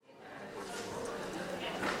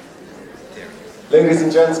Ladies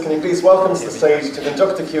and gents, can you please welcome to the stage to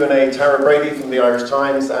conduct the Q&A Tara Brady from the Irish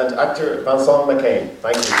Times and actor Vincent McCain.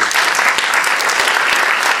 Thank you.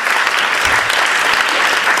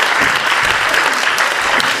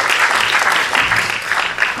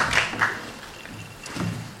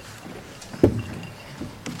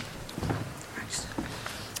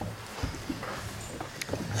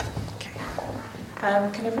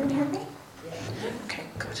 Can everyone hear me? Okay,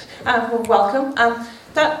 good. Well, welcome.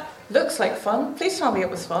 That looks like fun. Please tell me it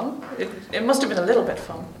was fun. It must have been a little bit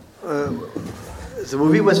fun. The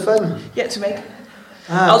movie was fun? Yeah, to make.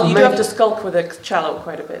 You do have to skulk with a cello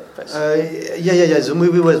quite a bit. But. Yeah. The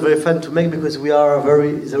movie was very fun to make because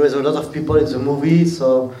there was a lot of people in the movie,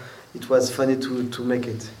 so it was funny to make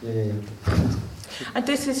it. Yeah. And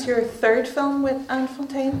this is your third film with Anne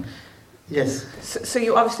Fontaine? Yes. So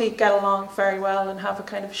you obviously get along very well and have a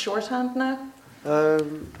kind of shorthand now?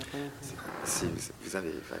 Si vous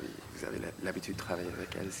avez l'habitude de travailler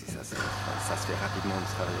avec elle, si ça se fait rapidement de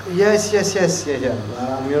travailler. Yes. Yeah.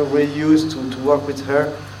 I'm really used to work with her.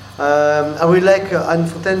 I really like Anne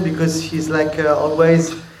Fontaine because she's like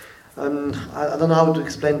always. I don't know how to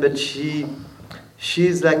explain, but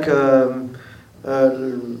she's like.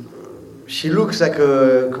 She looks like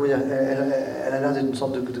comment dire, elle a l'air d'une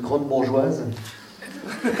sorte de grande bourgeoise.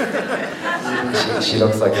 She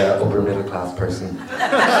looks like an upper middle class person.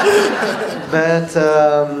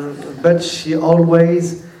 But she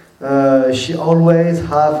always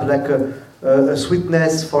have like a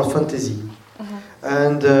sweetness for fantasy.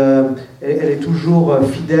 And elle est toujours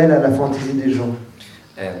fidèle à la fantaisie des gens.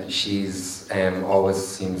 She's always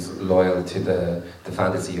seems loyal to the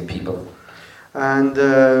fantasy of people. And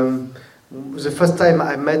the first time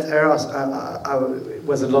I met her, it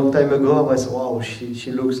was a long time ago. I was, wow, she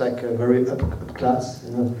looks like a very up class,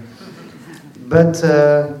 you know. But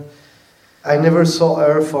I never saw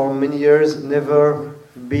her for many years. Never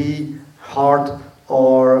be hard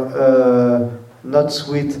or not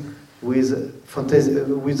sweet with fantasy,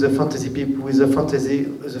 with the fantasy people, with the fantasy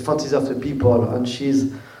of the people, and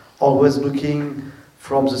she's always looking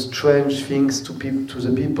from the strange things to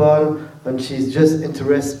the people, and she's just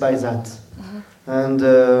interested by that. And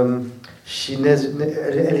elle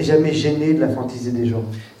est jamais gênée de la fantaisie des gens.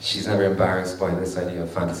 She's never embarrassed by this idea of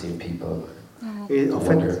fantasy of people. Et en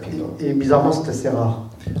fait, et bizarrement, c'est assez rare.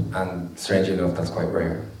 And strangely enough, that's quite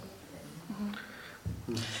rare.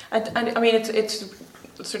 And I mean, it's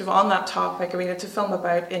sort of on that topic. I mean, it's a film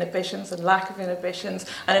about inhibitions and lack of inhibitions,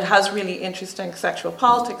 and it has really interesting sexual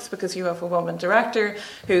politics because you have a woman director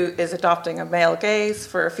who is adopting a male gaze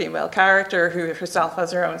for a female character who herself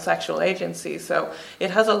has her own sexual agency. So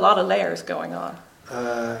it has a lot of layers going on.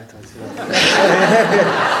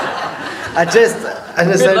 I just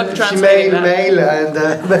understand female, male, and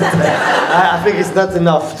but I think it's not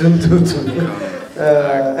enough to.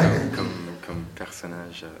 Comme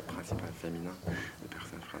personnage principal féminin.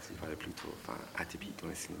 Est plutôt atypique dans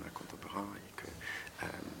le cinéma contemporain et que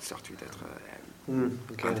surtout d'être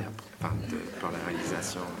dans la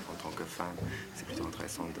réalisation en tant que femme, c'est plutôt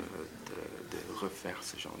intéressant de refaire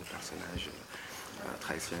ce genre de personnage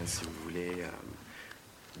traditionnel, si vous voulez,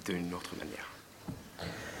 d'une autre manière.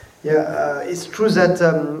 Yeah, it's true that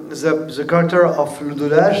the character of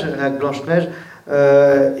Loup-de-l'Âge, like Blanche-Neige,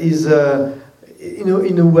 is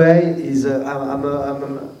in a way is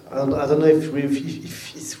I don't know if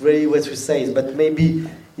it's really what we say, but maybe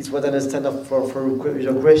it's what I understand for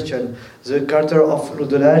your question. The character of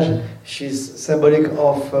Loup-de-l'Âge, she's symbolic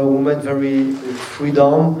of a woman very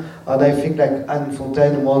freedom, and I think like Anne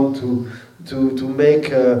Fontaine want to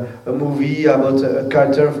make a movie about a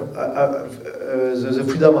character, the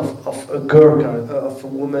freedom of a girl, of a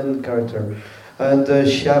woman character, and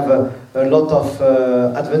she have a lot of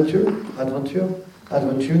adventure,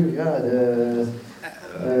 yeah.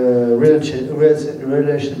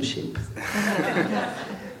 Relationship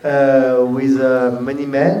with many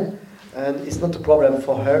men, and it's not a problem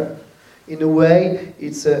for her. In a way,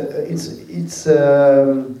 it's une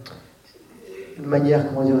manière,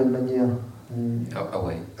 comment dire, une manière. A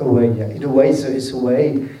way. A way, yeah. In a way, it's a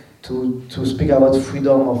way to speak about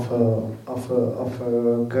freedom of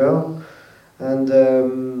a girl, and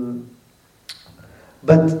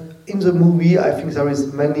but in the movie, I think there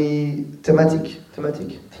is many thematic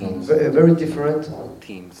themes. Very different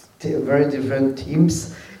themes. Very different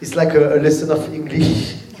themes. It's like a lesson of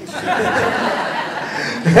English.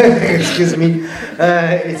 Excuse me.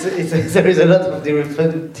 There is a lot of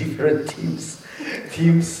different themes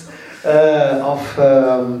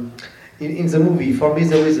in the movie. For me,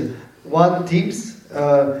 there is one themes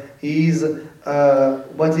is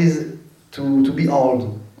what is to be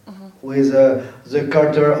old. with the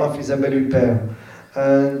character of Isabelle Huppert,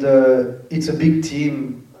 and it's a big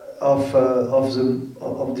team of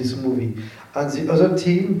this movie. And the other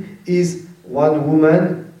team is one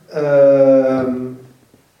woman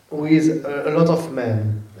with a lot of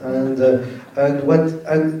men. And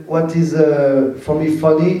what is for me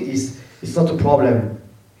funny is it's not a problem.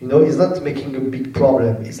 You know, it's not making a big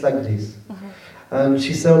problem. It's like this. And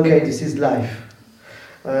she said, okay, this is life.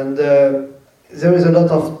 And there is a lot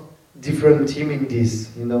of different team in this,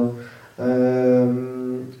 you know.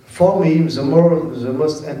 For me, the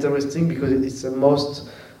most interesting, because it's the most,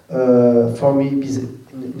 for me,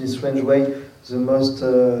 in a strange way, the most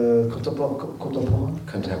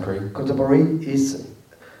contemporary is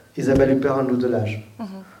Isabelle Huppert and Lou Delage.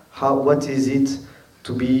 What is it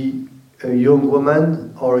to be a young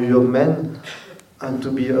woman or a young man and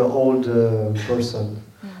to be an old person,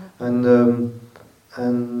 and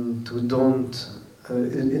to don't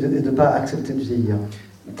et de pas accepter de vieillir.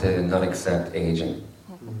 To not accept aging.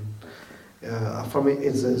 For me,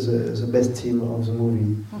 it's the best theme of the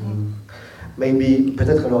movie. Maybe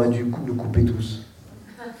peut-être elle aurait dû le couper tous.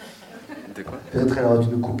 De quoi? Peut-être elle aurait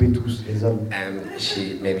dû le couper tous les hommes.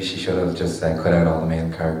 Maybe she should have just cut out all the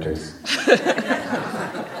main characters.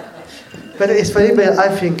 But it's funny, but I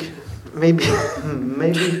think maybe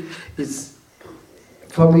it's,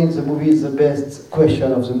 for me, the movie is the best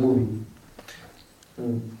question of the movie. La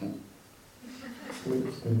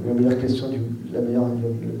meilleure question la meilleure.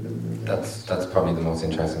 That's probably the most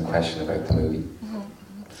interesting question about the movie.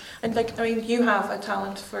 And like, I mean, you have a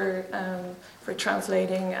talent for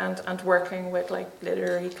translating and working with like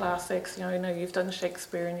literary classics. You know you've done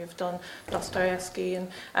Shakespeare and you've done Dostoevsky,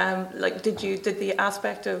 and like, did the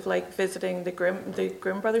aspect of like visiting the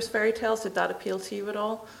Grimm brothers fairy tales, did that appeal to you at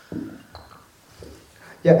all?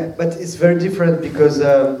 Yeah, but it's very different because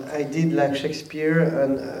I did like Shakespeare,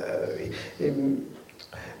 and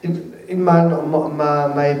in my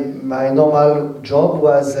normal job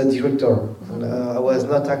was a director. I was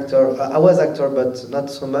not actor. I was actor, but not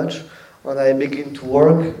so much. And I began to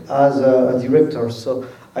work as a director. So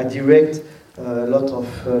I direct a lot of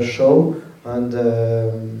show, and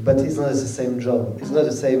but it's not the same job. It's not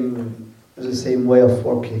the same way of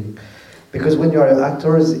working. Because when you are an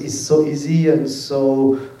actor, it's so easy and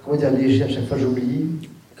so, comment dire, léger, à chaque fois j'oublie.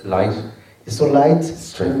 Light. It's so light.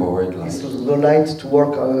 Straightforward, light. It's so light to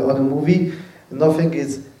work on a movie. Nothing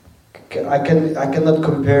is, I cannot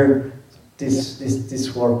compare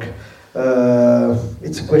this work.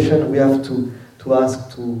 It's a question we have to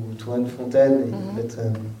ask to Anne Fontaine,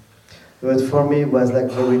 but for me it was like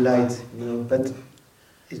very light, you know. But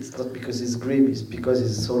it's not because it's grim, it's because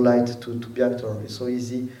it's so light to be actor. It's so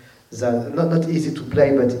easy. Not easy to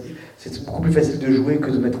play, but c'est beaucoup plus facile de jouer que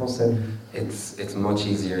de mettre en scène. It's much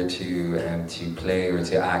easier to play or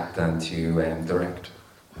to act than to direct.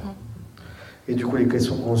 Et du coup, les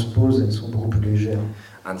questions qu'on se pose, elles sont beaucoup plus légères.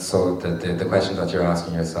 And so the questions that you're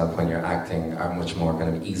asking yourself when you're acting are much more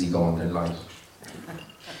kind of easygoing than light.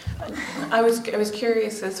 I was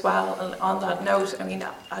curious as well on that note. I mean,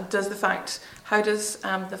 how does the fact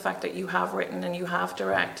that you have written and you have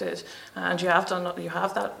directed and you have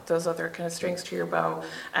those other kind of strings to your bow,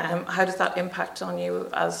 how does that impact on you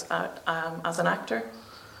as an actor?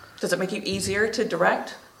 Does it make you easier to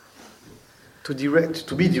direct? To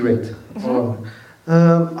be direct.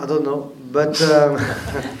 I don't know, but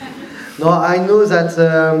no, I know that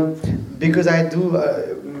because I do.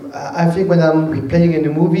 I think when I'm playing in a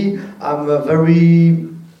movie, I'm very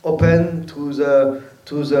open to the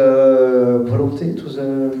volonté, to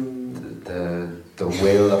the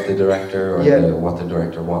will of the director, or what the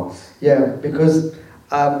director wants. Yeah, because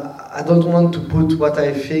I don't want to put what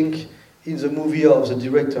I think in the movie of the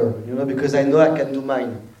director, you know, because I know I can do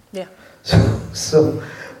mine. Yeah. So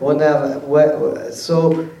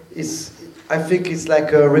I think it's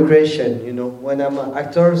like a recreation, you know. When I'm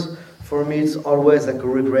actors, for me it's always like a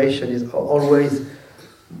recreation. It's always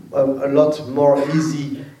a lot more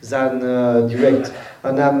easy than direct.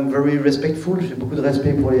 And I'm very respectful. J'ai beaucoup de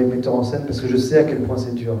respect pour les metteurs en scène parce que je sais à quel point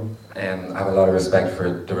c'est dur. I have a lot of respect for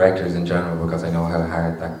directors in general because I know how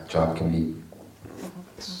hard that job can be.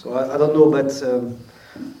 So I don't know, but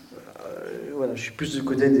voilà, je suis plus du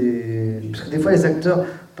côté des... Parce que des fois les acteurs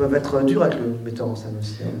peuvent être durs avec le metteur en scène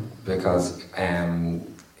aussi. Because I'm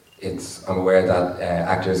aware that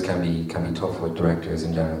actors can be tough with directors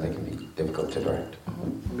in general. They can be difficult to direct.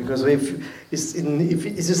 Because if it's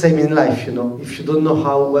the same in life, you know. If you don't know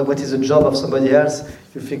what is the job of somebody else,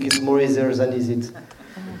 you think it's more easier than is it.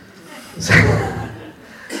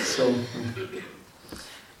 So.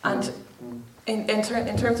 And In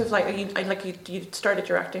terms of you started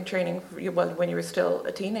your acting training when you were still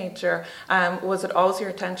a teenager. Was it always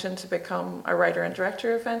your intention to become a writer and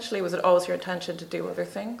director eventually? Was it always your intention to do other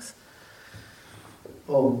things?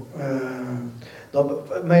 Oh, no,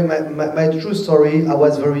 but my true story, I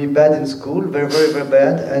was very bad in school, very, very, very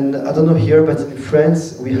bad. And I don't know here, but in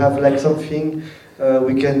France, we have like something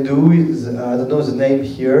we can do. I don't know the name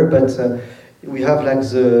here, but we have like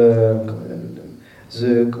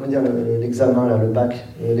comment dire, l'examen, là, le bac,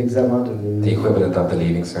 l'examen de... The equivalent of the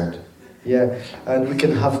leaving cert. Yeah, and we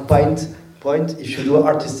can have point if you do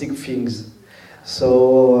artistic things.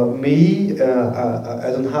 So me, I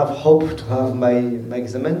don't have hope to have my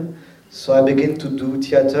examen, so I begin to do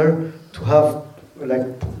theater to have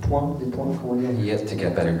like des points, comment dire? You have to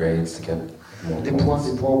get better grades to get more Des points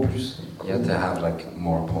en plus. You have to have like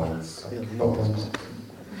more points. Yeah, more points.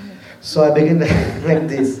 So I begin like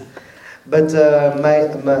this. But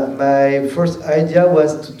my first idea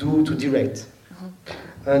was to direct,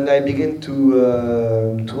 and I began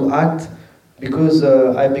to act because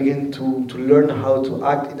I began to learn how to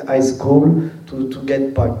act in high school to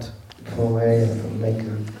get point for my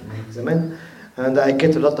examen, and I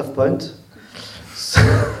get a lot of points. So,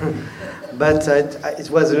 but it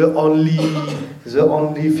was the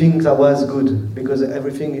only thing that was good because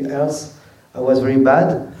everything else I was very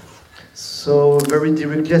bad. So very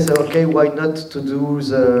directly I said, okay, why not to do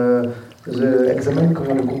the examen,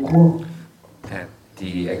 le concours?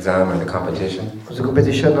 The exam or the competition? The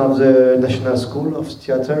competition of the National School of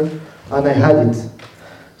Theatre, and I had it.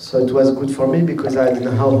 So it was good for me because I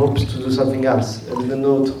didn't have hopes to do something else. I didn't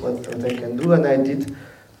know what I can do, and I did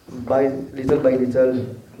by little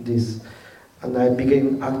this. And I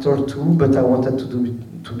became actor too, but I wanted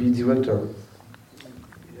to be director.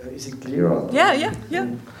 Is it clear? Yeah.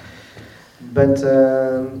 But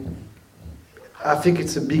I think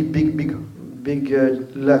it's a big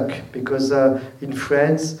luck because in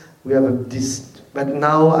France we have this. But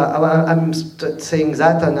now I'm saying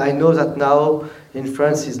that, and I know that now in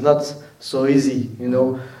France it's not so easy, you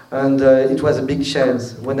know. And it was a big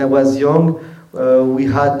chance. When I was young, we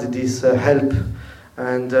had this help,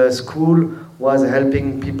 and school was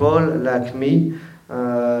helping people like me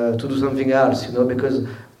to do something else, you know, because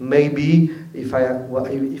maybe if I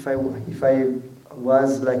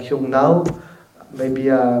was like young now, maybe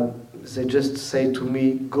they just say to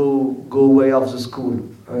me, go away of the school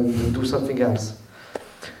and do something else.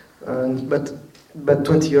 But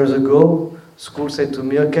 20 years ago, school said to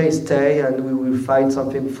me, okay, stay and we will find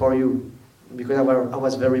something for you. Because I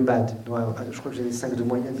was very bad. Je crois que j'avais 5 de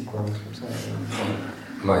moyenne, quoi.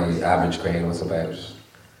 My average grade was about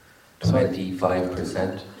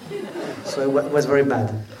 25%. So it was very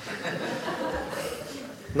bad.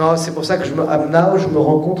 Non, c'est pour ça que now je me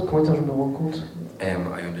rends compte. Comment dire, je me rends compte? I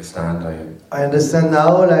understand. I understand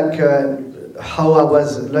now, like how I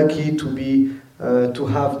was lucky to be to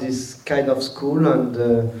have this kind of school, and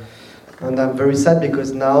I'm very sad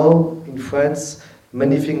because now in France,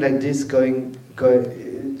 many things like this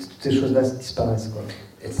ces choses-là disparaissent, quoi.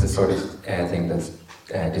 It's the sort of thing that's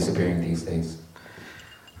disappearing these days.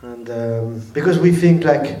 And because we think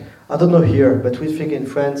like, I don't know here, but we think in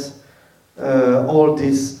France,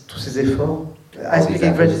 tous ces efforts, I speak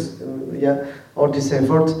in French, all these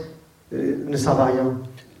efforts ne servent à rien.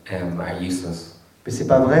 Are useless. Mais c'est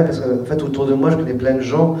pas vrai parce que en fait autour de moi je connais plein de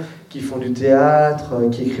gens qui font du théâtre,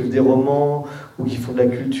 qui écrivent des romans ou qui font de la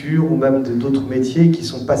culture ou même d'autres métiers qui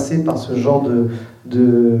sont passés par ce genre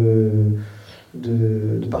de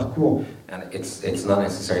parcours. And it's not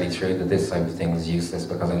necessarily true that this type of thing is useless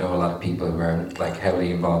because I know a lot of people who are like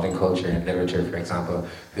heavily involved in culture and literature, for example,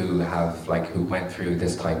 who went through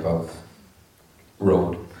this type of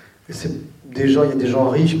road. Il y a des gens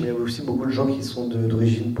riches, mais il y a aussi beaucoup de gens qui sont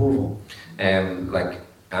d'origine pauvre.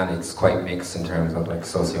 And it's quite mixed in terms of like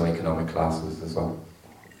socio-economic classes as well.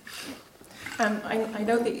 I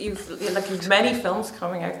know that you've many films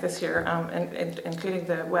coming out this year, including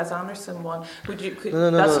the Wes Anderson one.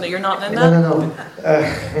 No. You're not in that?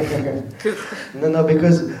 No,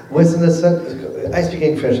 because Wes Anderson, I speak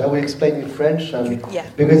in French, I will explain in French because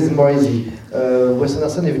it's more easy. Wes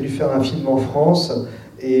Anderson est venu faire un film en France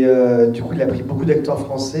et du coup il a pris beaucoup d'acteurs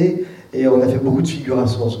français et on a fait beaucoup de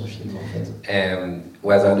figurations sur ce film en fait.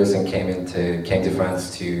 Wes Anderson came to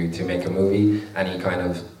France to make a movie, and he kind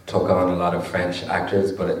of took on a lot of French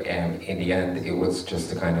actors, but in the end it was just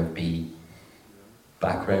to kind of be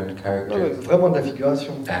background characters. Non, vraiment de la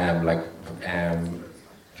figuration.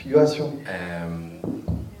 Figuration.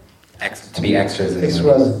 To be extras.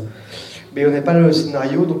 Extras. Mais on n'avait pas le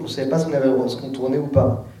scénario, donc on ne savait pas ce qu'on tournait ou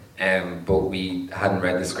pas. But we hadn't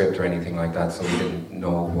read the script or anything like that, so we didn't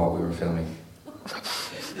know what we were filming.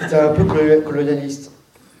 C'était un peu colonialiste.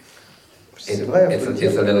 C'est vrai.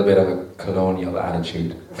 It's a little bit of a colonial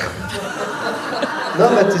attitude. No,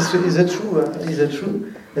 but is it true? Is it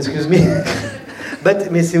true? Excuse me.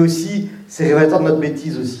 Mais c'est révélateur de notre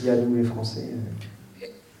bêtise aussi, à nous les Français.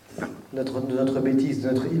 Notre bêtise, de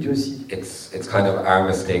notre idiotie. It's kind of our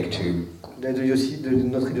mistake too. De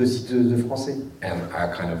notre idiotie de Français. And our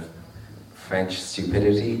kind of French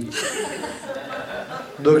stupidity.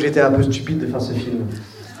 Donc j'étais un peu stupide de faire ce film.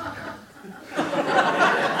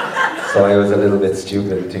 So I was a little bit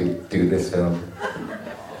stupid to do this film.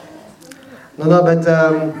 No, but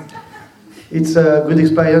it's a good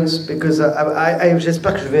experience because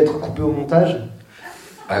j'espère que je vais être coupé au montage.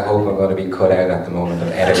 I hope I'm going to be cut out at the moment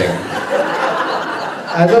of editing.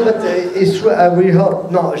 No, but it's true. I really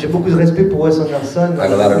hope. No, j'ai beaucoup de respect pour Wes Anderson. I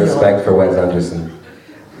have a lot of respect for Wes Anderson.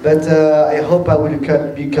 But I hope I will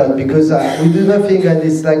be cut because we do nothing and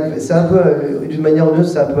it's like c'est un peu d'une manière ou d'une autre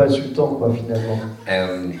c'est un peu insultant quoi finalement.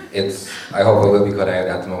 I hope I will be cut out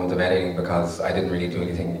at the moment of editing because I didn't really do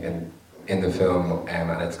anything in the film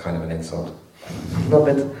and it's kind of an insult. Non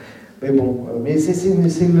mais bon, mais c'est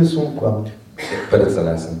une leçon quoi. But it's a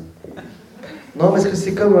lesson. Non parce que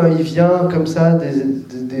c'est comme il vient comme ça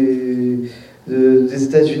des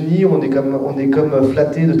États-Unis, on est comme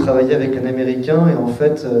flatté de travailler avec un Américain et en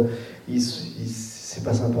fait, c'est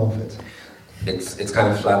pas sympa en fait. It's kind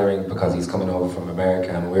of flattering because he's coming over from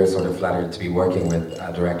America and we're sort of flattered to be working with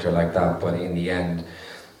a director like that, but in the end,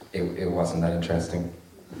 it wasn't that interesting.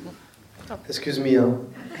 Excuse me. Hein.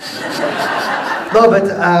 No, but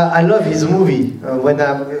I love his movie.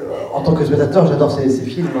 En tant que spectateur, j'adore ses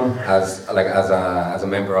films. Hein. As a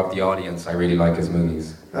member of the audience, I really like his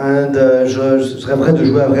movies. And je rêverais de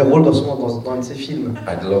jouer un vrai rôle dans un de ses films.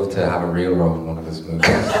 I'd love to have a real role in one of his movies.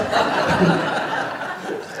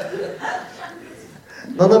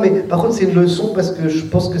 Non, mais par contre c'est une leçon parce que je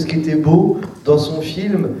pense que ce qui était beau dans son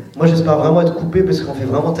film, moi j'espère vraiment être coupé parce qu'on fait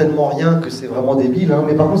vraiment tellement rien que c'est vraiment débile, hein,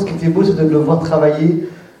 mais par contre ce qui était beau c'est de le voir travailler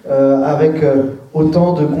avec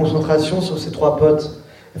autant de concentration sur ses trois potes.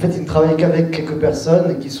 En fait il ne travaille qu'avec quelques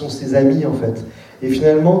personnes qui sont ses amis en fait. Et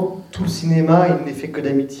finalement tout le cinéma il n'est fait que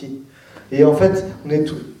d'amitié. Et en fait on est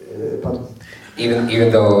tout... pardon.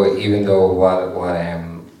 Even though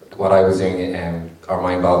what I was doing or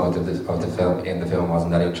my involvement of the film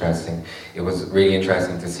wasn't that interesting. It was really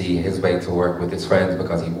interesting to see his way to work with his friends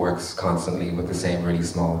because he works constantly with the same really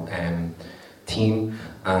small team,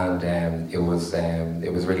 and it was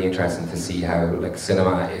really interesting to see how like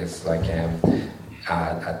cinema is like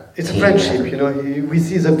it's a friendship, you know. We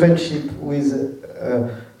see the friendship with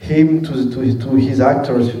him to his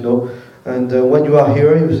actors, you know. And when you are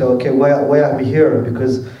here, you say, okay, why are we here?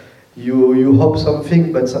 Because you hope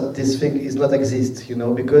something, but this thing is not exist, you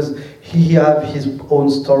know, because he have his own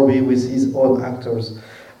story with his own actors,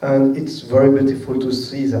 and it's very beautiful to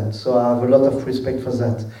see that. So I have a lot of respect for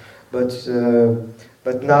that,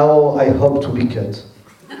 but now I hope to be cut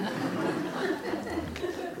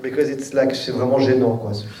because it's like c'est vraiment gênant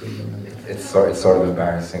quoi ce film. It's sort of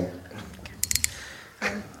embarrassing.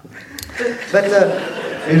 But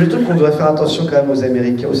et je trouve qu'on doit faire attention quand même aux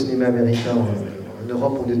Américains, au cinéma américain. En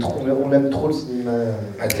Europe, on aime trop le cinéma.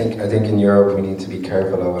 I think in Europe we need to be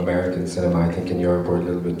careful of American cinema. I think in Europe we're a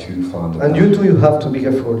little bit too fond of And you too, you have to be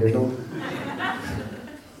careful, you know.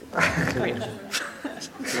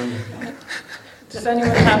 Does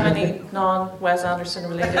anyone have any non-Wes Anderson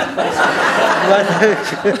related questions?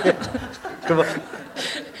 Come on.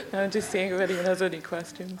 I'm just seeing if anyone has any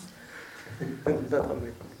questions. Do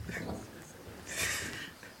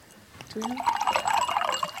we know?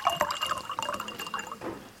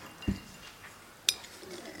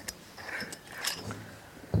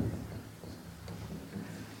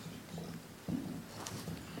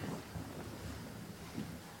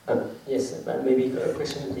 Yes, maybe a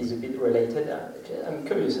question is a bit related. I'm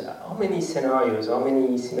curious, how many scenarios, how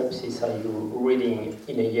many synopses are you reading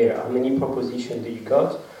in a year? How many propositions do you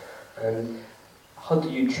got? And how do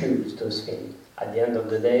you choose those things? At the end of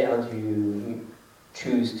the day, how do you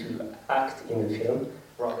choose to act in a film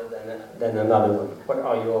rather than another one? What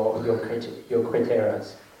are your criteria?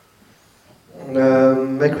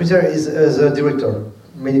 My criteria is the director.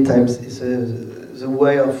 Many times it's the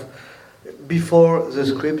way of before the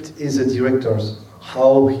script is the director's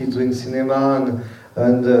how he's doing cinema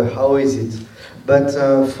and how is it. But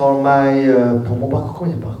for my pour mon parcours,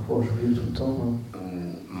 comment il y a parcours? Je l'ai tout le temps.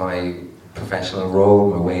 My professional role,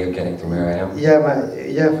 my way of getting to where I am.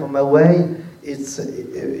 For my way, it's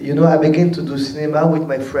you know I began to do cinema with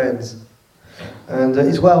my friends. And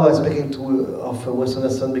it's why I was speaking of Wes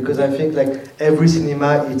Anderson because I think like every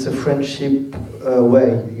cinema it's a friendship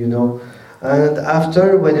way, you know. And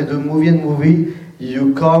after, when you do movie,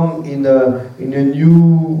 you come in a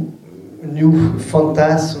new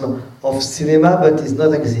phantasm of cinema, but it does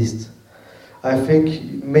not exist. I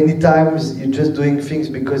think many times you're just doing things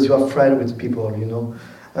because you are friends with people, you know.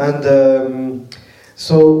 And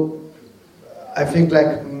so I think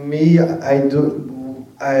like me, when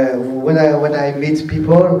I meet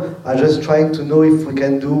people, I just try to know if we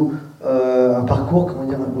can do un parcours,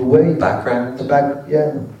 comment dire, a way. Background?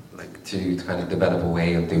 Yeah. Like to kind of develop a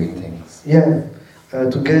way of doing things. Yeah,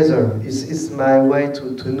 together. It's my way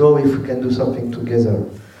to know if we can do something together.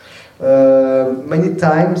 Many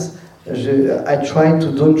times I try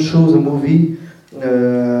to don't show the movie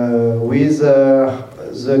with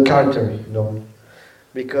the character, you know,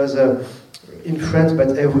 because in France,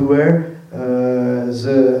 but everywhere,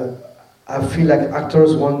 I feel like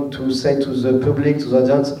actors want to say to the public, to the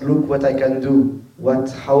audience, look what I can do,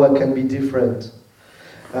 how I can be different.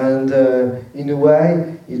 And in a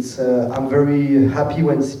way, it's I'm very happy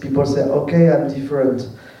when people say, okay, I'm different,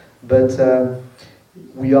 but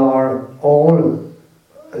we are all,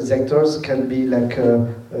 the actors can be like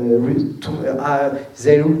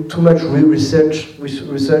they too much research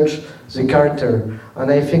the character, and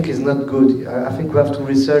I think it's not good. I think we have to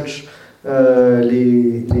research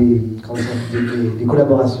les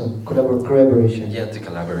collaboration. Yeah, to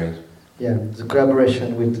collaborate. Yeah, the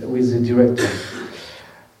collaboration with the director.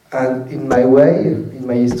 And in my way, in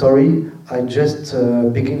my story, I just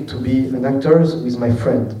begin to be an actor with my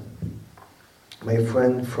friend. My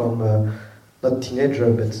friend from not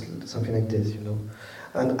teenager, but something like this, you know.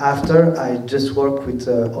 And after, I just work with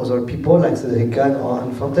other people, like Cédric Kahn or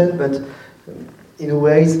Anne Fontaine, but in a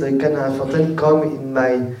way, Cédric Kahn and Anne Fontaine come in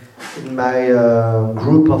my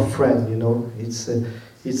group of friends, you know. It's a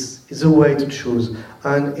way to choose.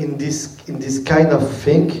 And in this kind of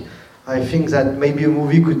thing, I think that maybe a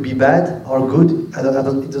movie could be bad or good.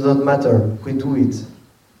 It doesn't matter. We do it.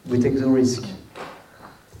 We take the risk.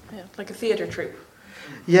 Yeah, like a theatre troupe.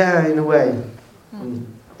 Yeah, in a way. I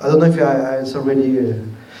don't know if I answer really,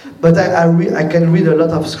 but I can read a lot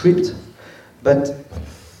of script, but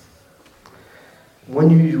when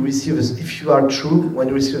you receive, if you are true, when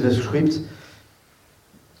you receive the script,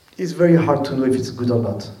 it's very hard to know if it's good or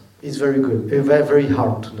not. It's very good, very, very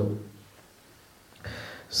hard to know.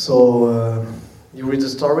 So you read the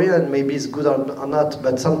story and maybe it's good or not,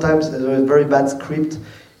 but sometimes there's a very bad script.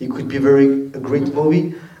 It could be a great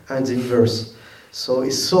movie, and the inverse. So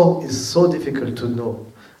it's so difficult to know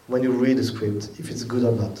when you read the script if it's good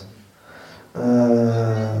or not.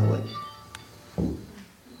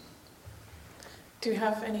 Do you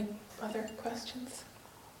have any other questions?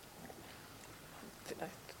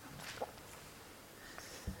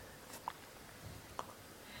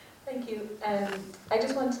 Thank you. I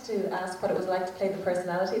just wanted to ask what it was like to play the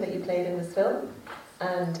personality that you played in this film,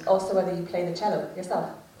 and also whether you play the cello yourself.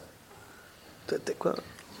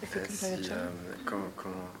 Comment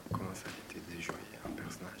ça a été de jouer un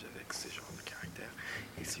personnage avec ce genre de caractère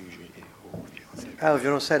et si vous jouez au violoncelle? Ah, au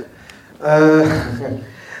violoncelle.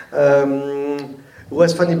 It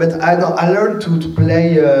was funny, but I learned to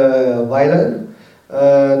play violin,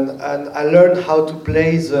 and I learned how to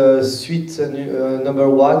play the suite number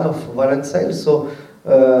 1 of violoncelle. So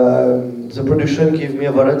the production gave me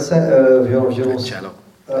a violoncelle, violoncelle.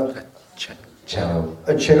 Cello.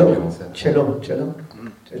 A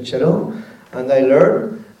cello, and I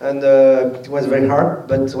learned, and it was very hard.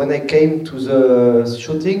 But when I came to the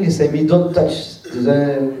shooting, he said, "Me, don't touch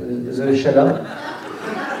the cello."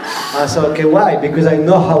 I said, "Okay, why?" Because I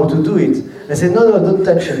know how to do it. I said, "No, don't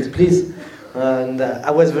touch it, please." And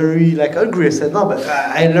I was very angry. I said, "No, but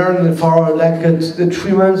I learned for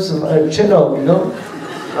 3 months cello, you know,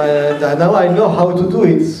 and now I know how to do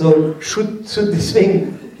it. So shoot this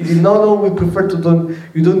thing." He said, "No, we prefer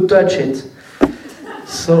you don't touch it."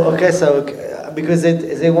 So because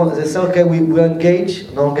they say, okay, we engage,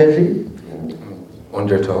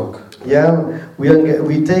 Undertalk. Yeah,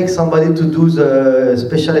 we take somebody to do the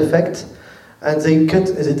special effect, and they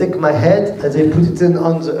take my head and they put it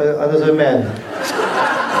on the another man.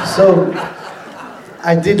 So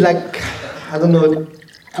I did 2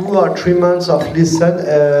 or 3 months of listen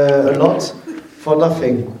a lot for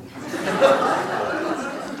nothing.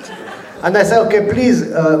 And I said, okay, please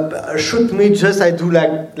shoot me. Just I do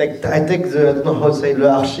I take the, I don't know how to say,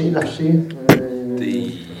 l'archi,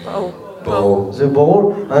 the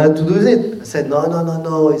ball, and I had to do it. I said,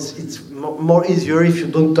 no, it's more easier if you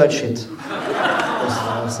don't touch it.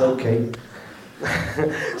 I said, okay.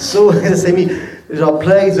 So they say me,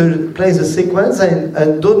 play the sequence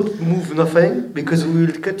and don't move nothing because we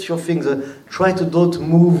will cut your things. Try to don't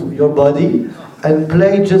move your body and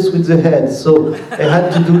play just with the head. So I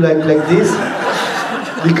had to do like this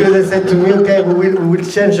because they said to me, okay, we will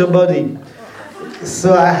change your body.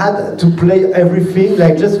 So I had to play everything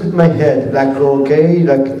like just with my head, like okay,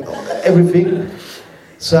 like everything.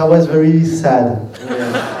 So I was very sad.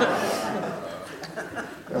 Yeah.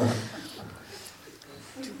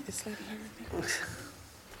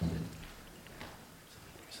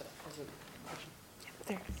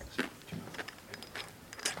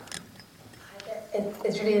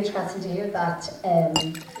 It's really interesting to hear that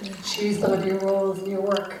you choose some of your roles in your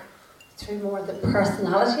work through more the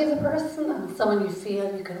personality of the person and someone you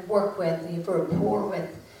feel you can work with, you have a rapport with,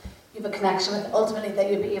 you have a connection with, ultimately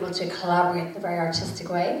that you'll be able to collaborate in a very artistic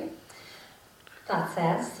way. That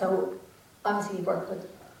said, so obviously you've worked with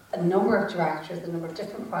a number of directors, a number of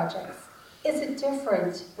different projects. Is it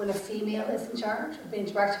different when a female is in charge or being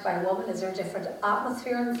directed by a woman? Is there a different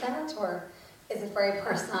atmosphere on set, or is it very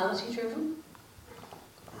personality driven?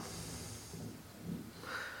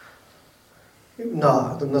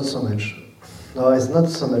 No, not so much. No, it's not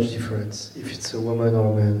so much difference if it's a woman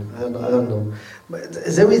or a man. I don't know. But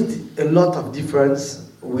there is a lot of difference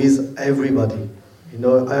with everybody. You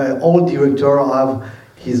know, all directors have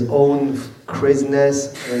his own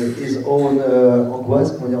craziness, his own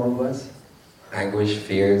anguish,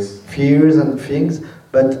 fears and things.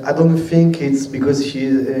 But I don't think it's because she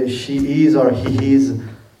is or he is,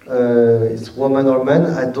 it's woman or man.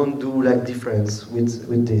 I don't do like difference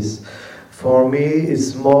with this. For me,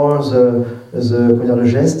 it's more the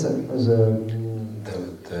geste,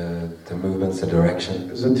 the movements, the direction.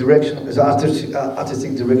 The direction, the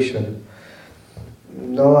artistic direction.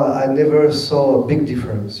 No, I never saw a big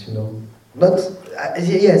difference, you know.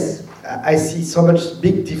 Yes, I see so much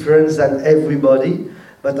big difference than everybody,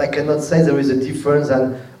 but I cannot say there is a difference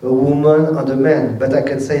than a woman and a man. But I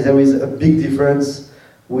can say there is a big difference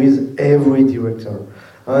with every director.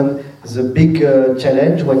 And the big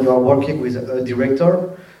challenge when you are working with a director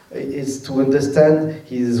is to understand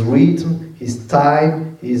his rhythm, his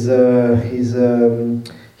time, his way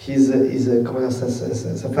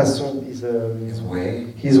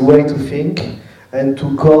to think, and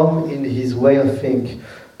to come in his way of think.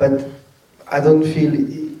 But I don't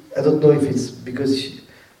know if it's because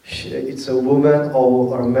it's a woman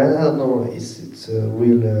or a man. I don't know. It's a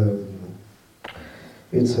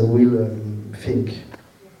real thing.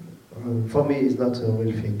 For me, it's not a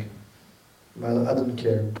real thing. I don't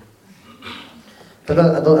care. But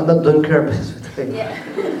I don't care.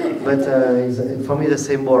 But for me, the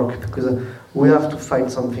same work because we have to find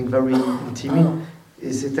something very intimate.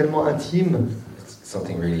 Et c'est tellement intime. It's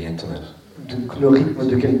something really intimate. Le rythme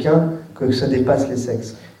de quelqu'un que ça dépasse les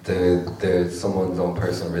sexes. Someone's own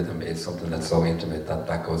personal rhythm is something that's so intimate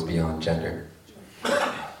that goes beyond gender.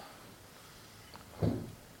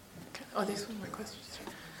 Oh, there's one more question.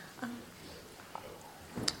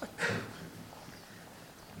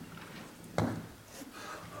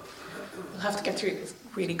 We'll have to get through this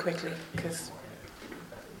really quickly because.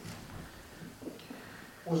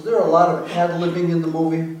 Was there a lot of ad-libbing in the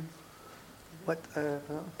movie? What?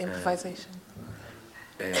 Improvisation.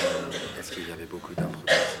 Est-ce qu'il y avait beaucoup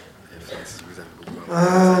d'improvisation?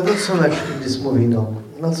 Not so much in this movie, no.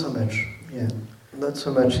 Not so much. Yeah, not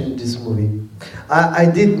so much in this movie. I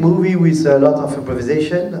did movie with a lot of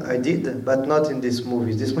improvisation. I did, but not in this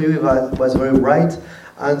movie. This movie was very bright,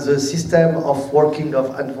 and the system of working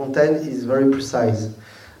of Anne Fontaine is very precise.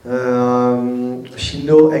 She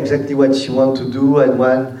knows exactly what she wants to do and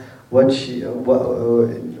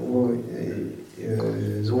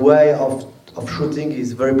the way of shooting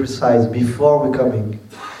is very precise before we're coming.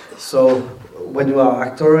 So when you are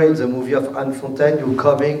actor in the movie of Anne Fontaine, you're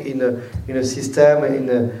coming in a system,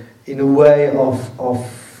 in a way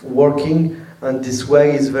of working, and this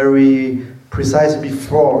way is very precise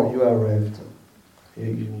before you arrived.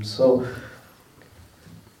 So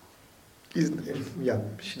yeah,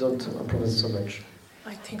 she don't improvise so much.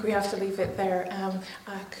 I think we have to leave it there.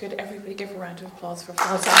 Could everybody give a round of applause for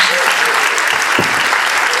François?